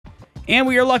And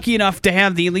we are lucky enough to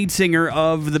have the lead singer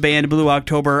of the band Blue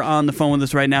October on the phone with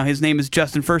us right now. His name is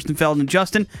Justin Furstenfeld. And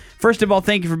Justin, first of all,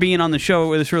 thank you for being on the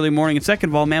show this early morning. And second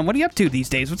of all, man, what are you up to these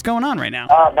days? What's going on right now?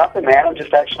 Nothing, man. I'm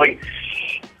just actually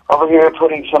over here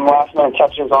putting some last-minute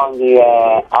touches on the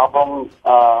album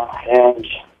and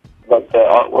like the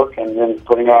artwork, and then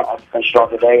putting out. I finished all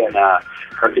today, and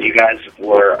heard that you guys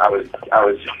were. I was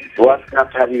blessed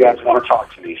enough to have you guys want to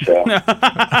talk to me. So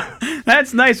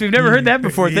that's nice. We've never heard that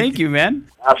before. Thank you, man.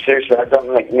 Seriously, I've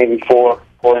done like maybe four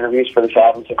interviews for this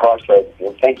album so far. So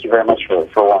thank you very much for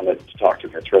wanting to talk to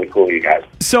me. It's really cool, you guys.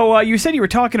 So you said you were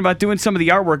talking about doing some of the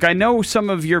artwork. I know some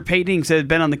of your paintings had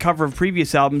been on the cover of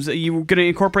previous albums. Are you going to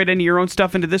incorporate any of your own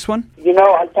stuff into this one? You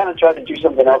know, I kind of tried to do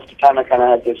something else. I kind of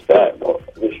had this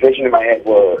vision in my head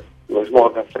where it was more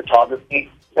of a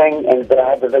photography thing, but I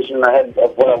had the vision in my head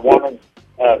of what I wanted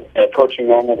Approaching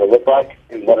Normal to look like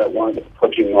and what I wanted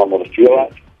Approaching Normal to feel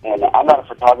like. And I'm not a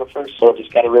photographer, so I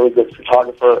just got a really good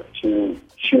photographer to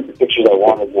shoot the pictures I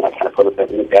wanted, and then I kind of put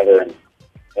everything together and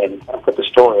kind of put the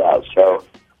story out. So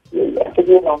I think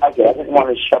you don't like it. I didn't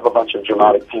want to shove a bunch of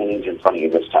dramatic paintings in front of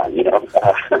you this time, you know.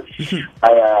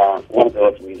 I wanted to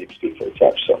let the music speak for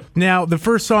itself. So now, the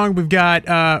first song we've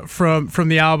got from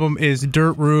the album is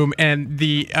Dirt Room, and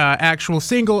the actual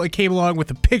single, it came along with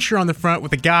a picture on the front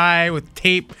with a guy with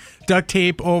duct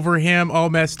tape over him, all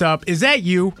messed up. Is that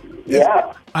you?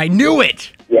 Yeah. I knew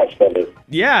it. Yes, that is.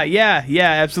 Yeah,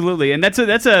 absolutely. And that's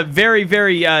a very,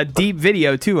 very deep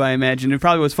video, too, I imagine. It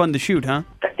probably was fun to shoot, huh?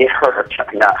 It hurt.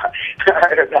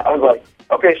 I was like,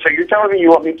 okay, so you're telling me you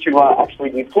want me to actually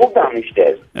be pulled down these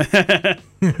stairs?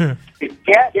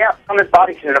 yeah, on this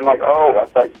body suit. I'm like, oh, I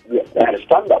thought I had a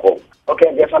stunt double. Okay,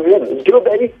 I guess I'm in. Let's do it,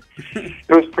 baby.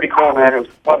 It was pretty cool, man. It was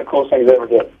one of the coolest things I ever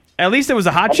did. At least it was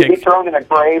a hot chick. To be chick. thrown in a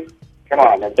grave. Come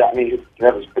on, that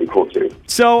was pretty cool, too.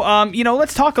 So,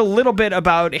 let's talk a little bit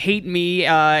about Hate Me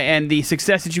and the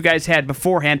success that you guys had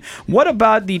beforehand. What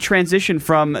about the transition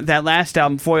from that last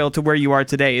album, Foil, to where you are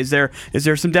today? Is there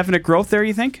some definite growth there,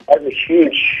 you think? That's a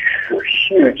huge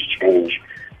change.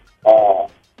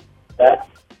 The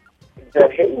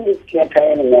Hate Me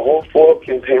campaign and the whole Foil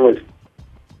campaign was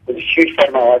a huge part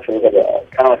of my life. It was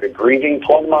kind of like a grieving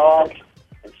point in my life.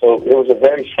 And so it was a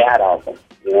very sad album.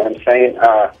 You know what I'm saying?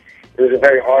 It was a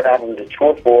very hard album to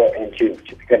tour for and to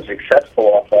become successful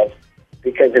off of,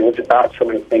 because it was about so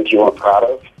many things you weren't proud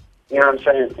of. You know what I'm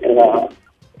saying?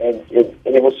 And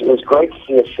it was great to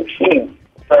see us succeed,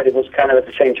 but it was kind of at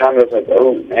the same time, it was like,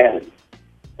 oh man,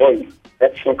 boy,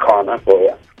 that's some karma for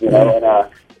you. You know,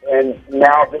 and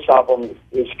now this album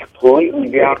is completely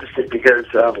the opposite, because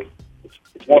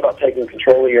it's more about taking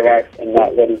control of your life and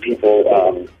not letting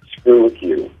people screw with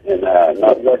you, and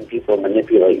not letting people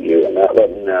manipulate you, and not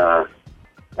letting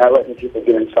people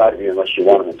get inside of you unless you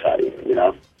want them inside of you, you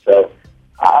know? So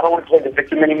I don't want to play the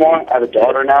victim anymore. I have a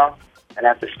daughter now, and I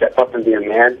have to step up and be a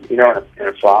man, you know, and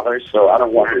a father, so I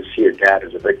don't want her to see her dad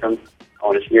as a victim. I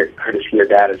want to see her to see her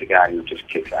dad as a guy who just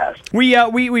kicks ass.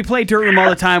 We play Dirt Room all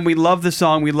the time. We love the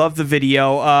song. We love the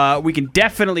video. We can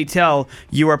definitely tell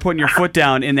you are putting your foot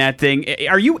down in that thing.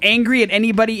 Are you angry at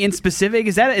anybody in specific?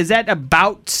 Is that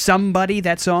about somebody,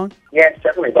 that song? Yeah, it's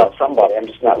definitely about somebody. I'm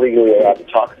just not legally allowed to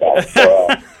talk about it. So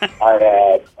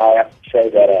I have to say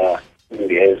that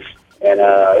it is. And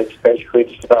it's basically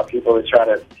just about people that try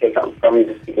to take on from you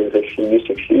just because they see you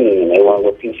succeeding and they want a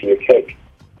little piece of your cake.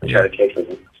 They try to take some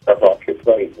stuff off your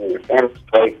plate and your family's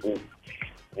plate, and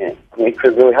it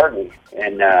could really hurt me.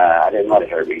 And I didn't let it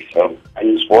hurt me, so I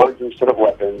used words instead of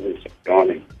weapons and just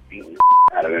going and beating the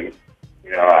out of him.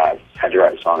 You know, I had to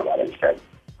write a song about it instead.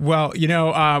 Well, you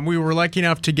know, we were lucky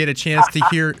enough to get a chance to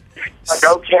hear. Like,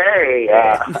 okay.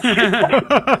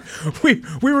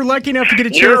 We were lucky enough to get a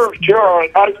chance. You're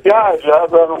a nice guy, Jeff. I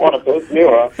don't want to piss you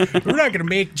off. We're not going to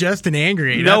make Justin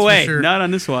angry. No way. For sure. Not on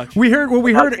this watch. We heard. I'm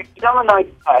a nice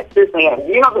guy.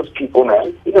 You know those people,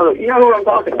 man. You know who I'm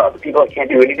talking about. The people that can't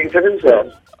do anything for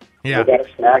themselves. Yeah. They got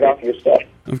to snag off your stuff.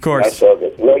 Of course. Right? So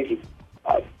the lazy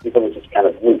people are just kind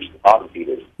of loose, the bottom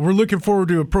feeders. We're looking forward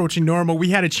to Approaching Normal. We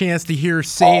had a chance to hear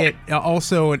Say It,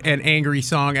 also an angry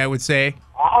song, I would say.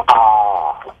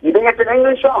 You think it's an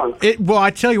English song? Well,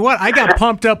 I tell you what, I got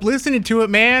pumped up listening to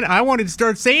it, man. I wanted to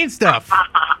start saying stuff.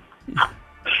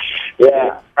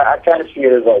 Yeah, I kind of see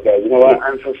it as like, you know what,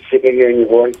 I'm so sick of hearing your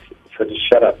voice, so just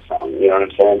shut up song, you know what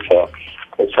I'm saying? So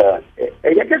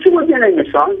I guess it would be an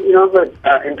English song, you know, but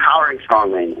empowering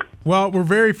song mainly. Well, we're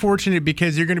very fortunate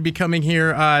because you're going to be coming here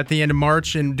at the end of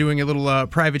March and doing a little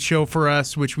private show for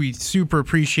us, which we super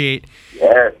appreciate.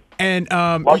 Yeah. And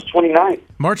March 29th.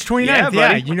 March 29th, Yeah, yeah,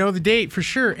 buddy. you know the date for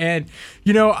sure. And,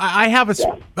 you know,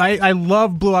 I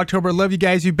love Blue October. I love you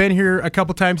guys. You've been here a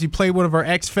couple times. You played one of our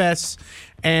X-Fests.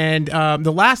 And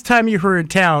the last time you were in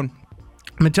town,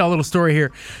 I'm going to tell a little story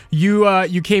here.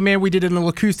 You came in, we did a little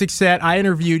acoustic set. I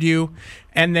interviewed you.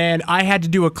 And then I had to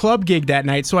do a club gig that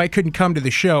night, so I couldn't come to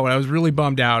the show. And I was really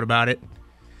bummed out about it.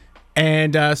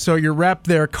 And so your rep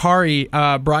there, Kari,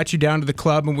 brought you down to the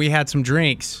club, and we had some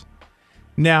drinks.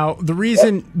 Now, the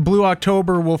reason Blue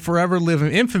October will forever live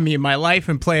in infamy in my life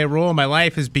and play a role in my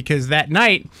life is because that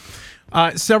night,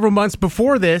 several months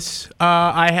before this,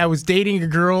 I was dating a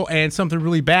girl and something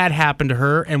really bad happened to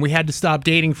her, and we had to stop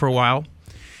dating for a while.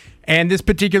 And this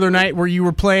particular night where you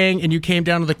were playing and you came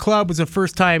down to the club was the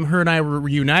first time her and I were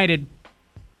reunited.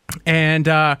 And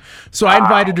so I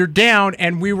invited her down,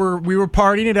 and we were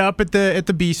partying it up at the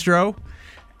bistro.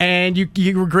 And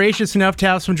you were gracious enough to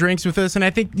have some drinks with us, and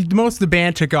I think most of the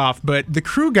band took off, but the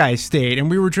crew guys stayed, and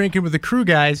we were drinking with the crew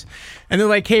guys, and they're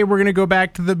like, hey, we're going to go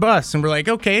back to the bus. And we're like,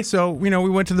 okay, so, you know,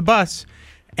 we went to the bus,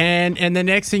 and the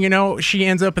next thing you know, she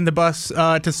ends up in the bus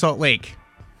to Salt Lake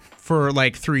for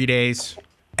like 3 days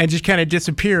and just kind of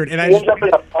disappeared. And You end up in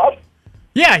a bus?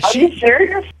 yeah, Are you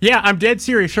serious? yeah, I'm dead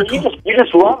serious. Her You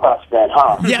just love us then,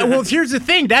 huh? Yeah, well, here's the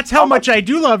thing. That's how much I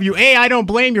do love you. I don't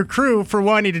blame your crew for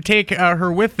wanting to take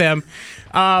her with them.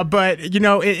 But, you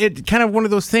know, it kind of one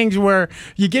of those things where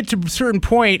you get to a certain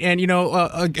point and, you know,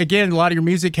 again, a lot of your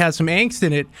music has some angst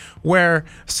in it be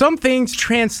some things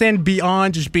transcend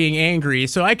beyond just being angry.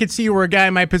 So I could see where a guy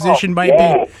in my position might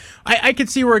be. I could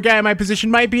see where a guy in my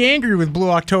position might be angry with Blue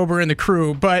October and the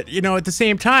crew, but, you know, at the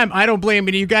same time, I don't blame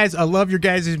any of you guys. I love your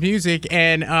guys' music,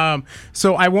 and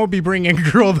so I won't be bringing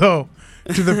a girl, though,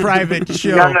 to the private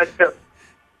show.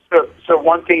 So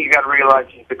one thing you got to realize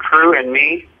is the crew and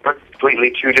me are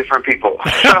completely two different people.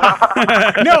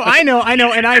 No, I know,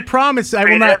 and I promise I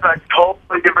will not. That's a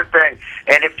totally different thing.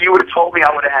 And if you would have told me,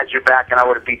 I would have had your back, and I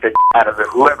would have beat the out of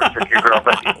whoever took your girl.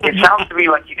 But it sounds to me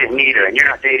like you didn't need her, and you're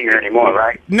not dating her anymore,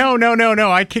 right? No.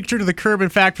 I kicked her to the curb. In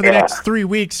fact, for the next 3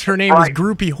 weeks, her name was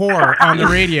Groupie Whore on the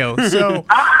radio. So,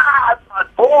 my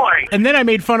boy. and then I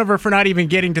made fun of her for not even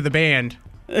getting to the band.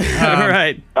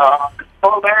 Right.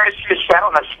 Larry, she just sat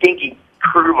on a stinky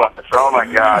crew bus. Oh,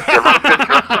 my God. You're a real good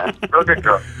girl, man. Real good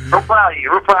girl. Real proud of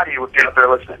you. Real proud of you if you're out there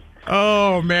listening.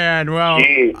 Oh man, well,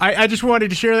 Jeez. I just wanted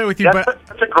to share that with you.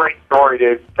 That's a great story,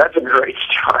 dude. That's a great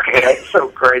story. That's so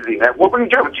crazy, man. What were you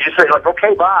doing? Did you just say, like,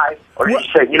 okay, bye? Or did you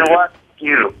say, you know what?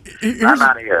 I'm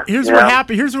out of here. Here's what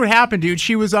happened. Here's what happened, dude.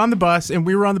 She was on the bus, and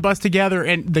we were on the bus together,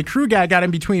 and the crew guy got in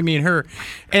between me and her,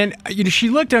 and you know she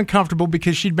looked uncomfortable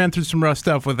because she'd been through some rough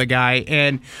stuff with a guy,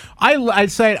 and I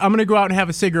decided I'm gonna go out and have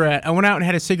a cigarette. I went out and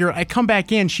had a cigarette. I come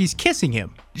back in, she's kissing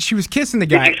him. She was kissing the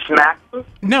guy. Did you smack him?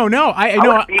 No,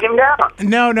 I beat him down.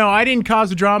 No, I didn't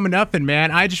cause a drama, nothing, man.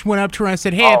 I just went up to her and I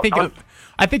said, hey, I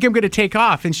think I'm going to take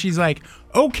off. And she's like,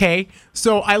 okay.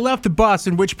 So I left the bus,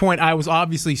 at which point I was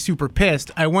obviously super pissed.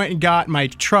 I went and got my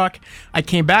truck. I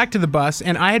came back to the bus,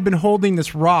 and I had been holding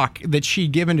this rock that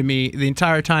she'd given to me the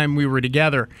entire time we were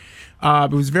together.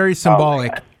 It was very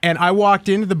symbolic. And I walked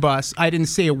into the bus. I didn't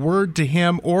say a word to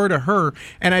him or to her,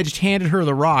 and I just handed her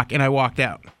the rock, and I walked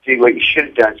out. See, what you should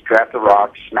have done is grab the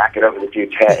rock, smack it over the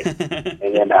dude's head, and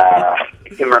then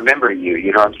he can remember you.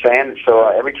 You know what I'm saying? So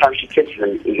every time she kisses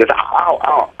him, he goes, ow,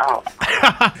 ow,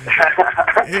 ow.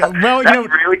 Well, that's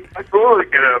really cool,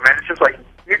 man. It's just like,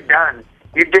 you're done.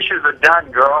 Your dishes are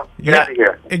done, girl. Get out of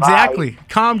here. Exactly. Bye.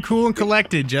 Calm, cool, and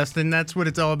collected, Justin. That's what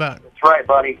it's all about. That's right,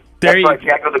 buddy. That's right. See,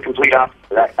 I go the complete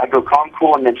opposite. I go calm,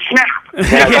 cool, and then snap. And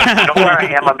I know where I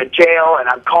am. I'm in jail, and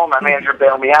I'm calling my manager,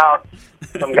 bail me out.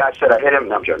 Some guy said I hit him.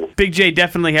 No, I'm joking. Big J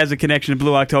definitely has a connection to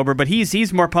Blue October, but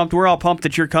he's more pumped. We're all pumped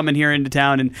that you're coming here into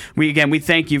town, and we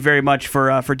thank you very much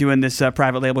for doing this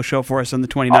private label show for us on the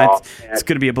 29th. It's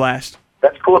going to be a blast.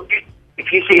 That's cool.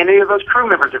 If you see any of those crew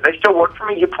members, if they still work for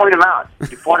me, you point them out.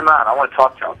 I want to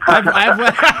talk to them.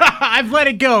 I've let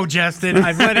it go, Justin.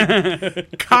 I've let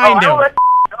it kind of. I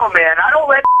don't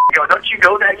let go. Don't you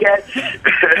know that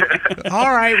yet?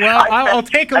 All right. Well, I'll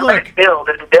take a look. Let it build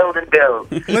and build and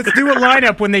build. Let's do a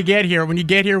lineup when they get here. When you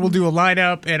get here, we'll do a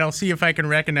lineup, and I'll see if I can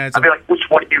recognize them. I'll be like, which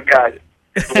one of you guys?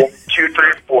 1, 2,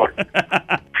 3, 4.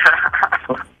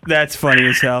 That's funny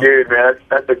as hell. Dude, man,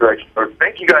 that's a great story.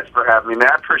 Thank you guys for having me, man.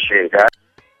 I appreciate it, guys.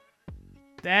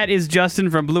 That is Justin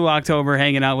from Blue October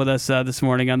hanging out with us this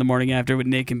morning on The Morning After with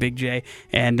Nick and Big J.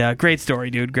 And great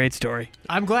story, dude. Great story.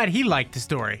 I'm glad he liked the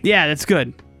story. Yeah, that's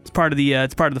good. It's part of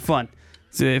the fun.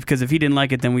 So because if he didn't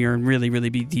like it, then we were in really, really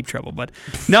deep trouble. But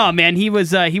no, man, he was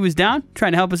down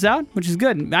trying to help us out, which is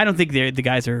good. I don't think the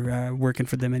guys are working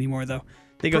for them anymore, though.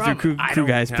 They go through crew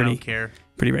guys pretty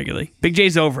pretty regularly. Big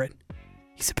J's over it.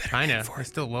 He's a better I know. man for I it.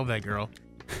 still love that girl.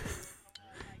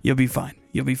 You'll be fine.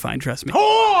 You'll be fine. Trust me.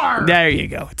 Whore! There you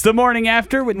go. It's the morning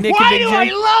after with Nick Why and Big do J.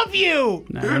 I love you?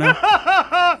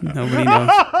 I don't know. Nobody knows.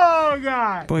 Oh,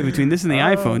 God. Boy, between this and the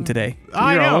iPhone today,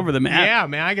 I you're know. all over the map. Yeah,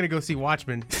 man. I got to go see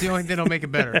Watchmen. It's the only thing that'll make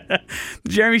it better.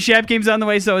 Jeremy Shapkame's on the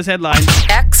way, so is headline.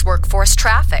 Workforce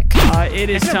traffic.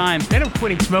 It is time. Then I'm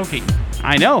quitting smoking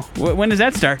I know. When does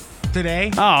that start?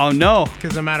 today Oh, no.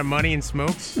 because I'm out of money and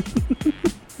smokes.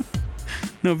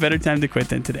 No better time to quit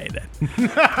than today, then.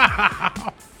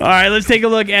 All right, let's take a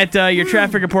look at your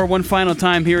traffic report one final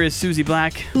time. Here is Susie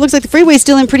Black. Looks like the freeway's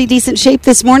still in pretty decent shape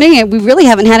this morning, and we really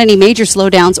haven't had any major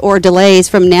slowdowns or delays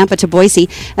from Nampa to Boise.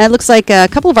 It looks like a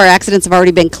couple of our accidents have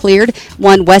already been cleared.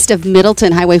 One west of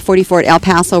Middleton, Highway 44 at El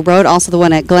Paso Road, also the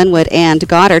one at Glenwood and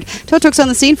Goddard. Tow trucks on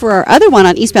the scene for our other one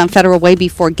on eastbound Federal Way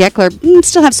before Geckler.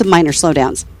 Still have some minor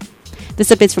slowdowns. This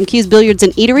update's from Q's Billiards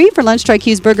and Eatery. For lunch, try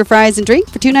Q's Burger, Fries, and drink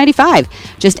for $2.95.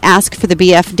 Just ask for the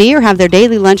BFD or have their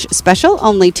daily lunch special,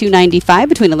 only $2.95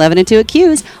 between 11 and 2 at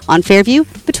Q's on Fairview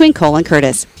between Cole and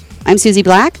Curtis. I'm Susie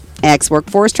Black,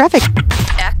 Workforce Traffic.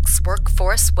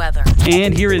 Workforce weather.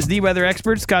 And here is the weather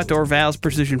expert, Scott Dorval's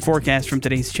precision forecast from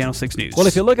today's Channel 6 News. Well,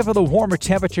 if you're looking for the warmer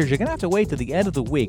temperatures, you're going to have to wait to the end of the week.